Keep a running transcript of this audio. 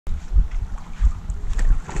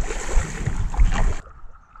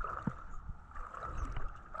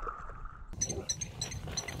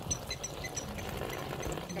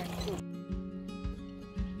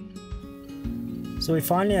So we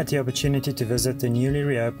finally had the opportunity to visit the newly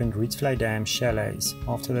reopened Rietvlei Dam chalets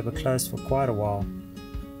after they were closed for quite a while.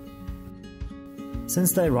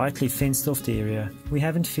 Since they rightly fenced off the area, we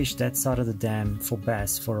haven't fished that side of the dam for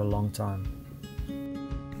bass for a long time.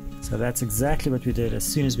 So that's exactly what we did as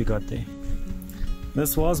soon as we got there.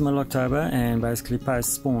 This was mid-October and basically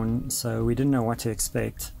post-spawn, so we didn't know what to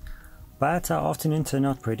expect, but our afternoon turned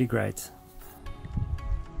out pretty great.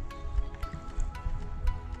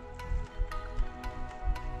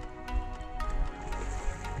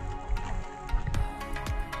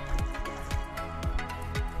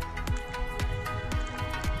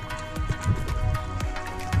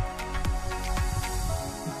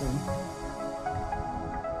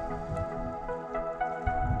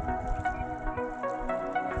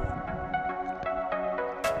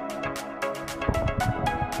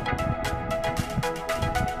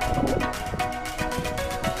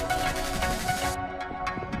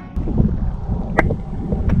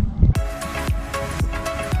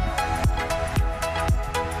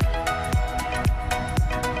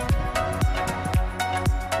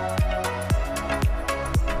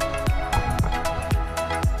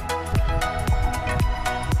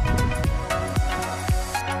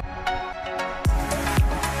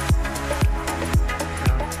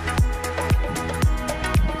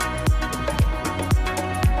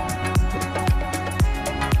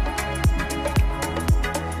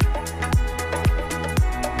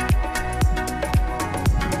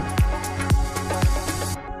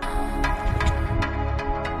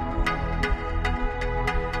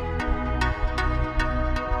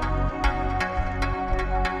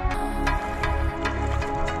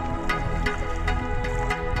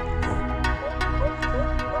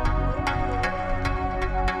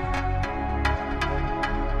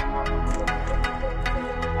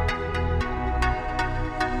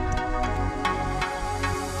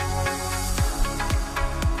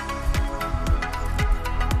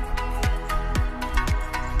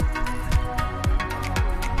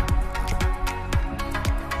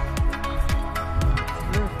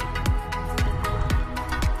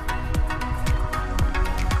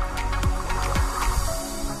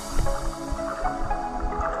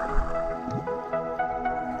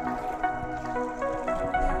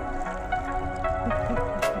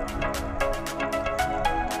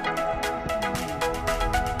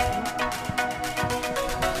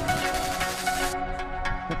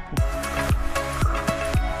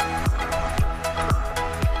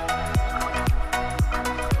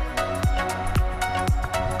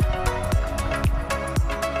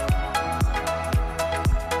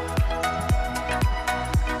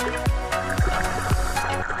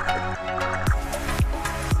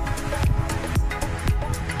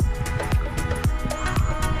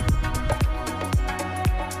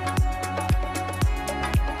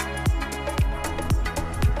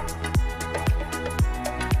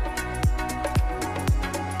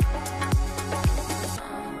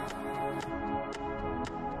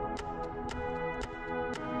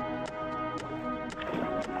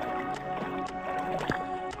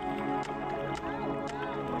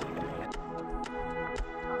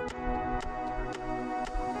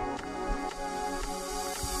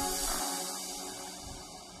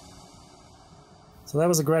 So that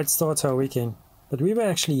was a great start to our weekend, but we were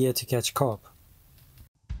actually here to catch carp.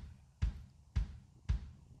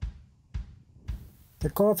 The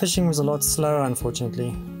carp fishing was a lot slower,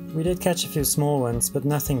 unfortunately. We did catch a few small ones, but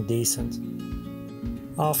nothing decent.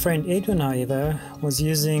 Our friend Edwin, however, was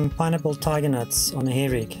using pineapple tiger nuts on a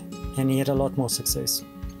hair rig, and he had a lot more success.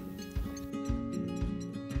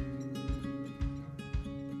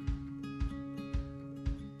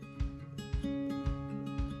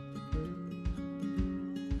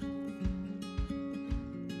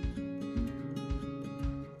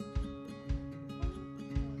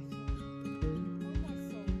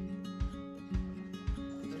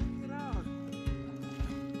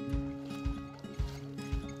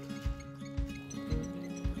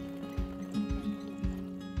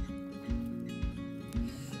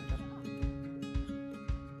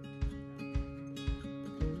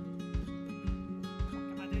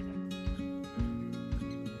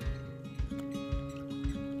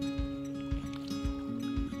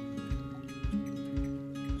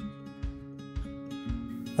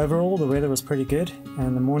 Overall, the weather was pretty good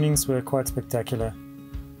and the mornings were quite spectacular.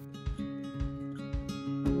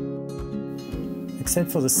 Except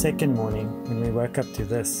for the second morning when we woke up to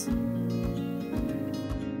this.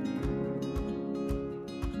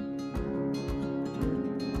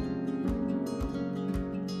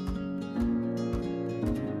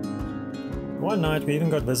 One night we even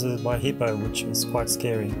got visited by a hippo, which was quite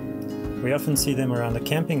scary. We often see them around the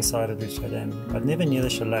camping site at Rietvlei Dam, but never near the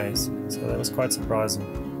chalets, so that was quite surprising.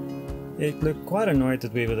 It looked quite annoyed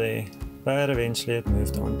that we were there, but eventually it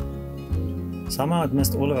moved on. Somehow it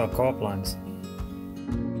missed all of our carp lines.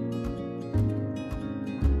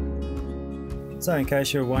 So in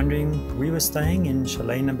case you're wondering, we were staying in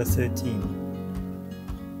chalet number 13.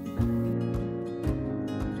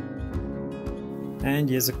 And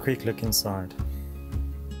here's a quick look inside.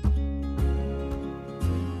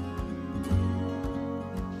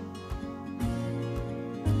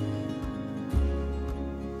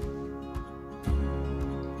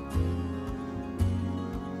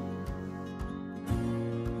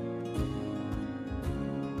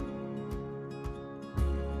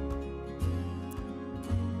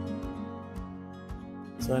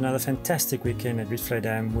 So another fantastic weekend at Rietvlei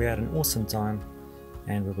Dam. We had an awesome time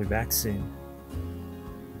and we'll be back soon.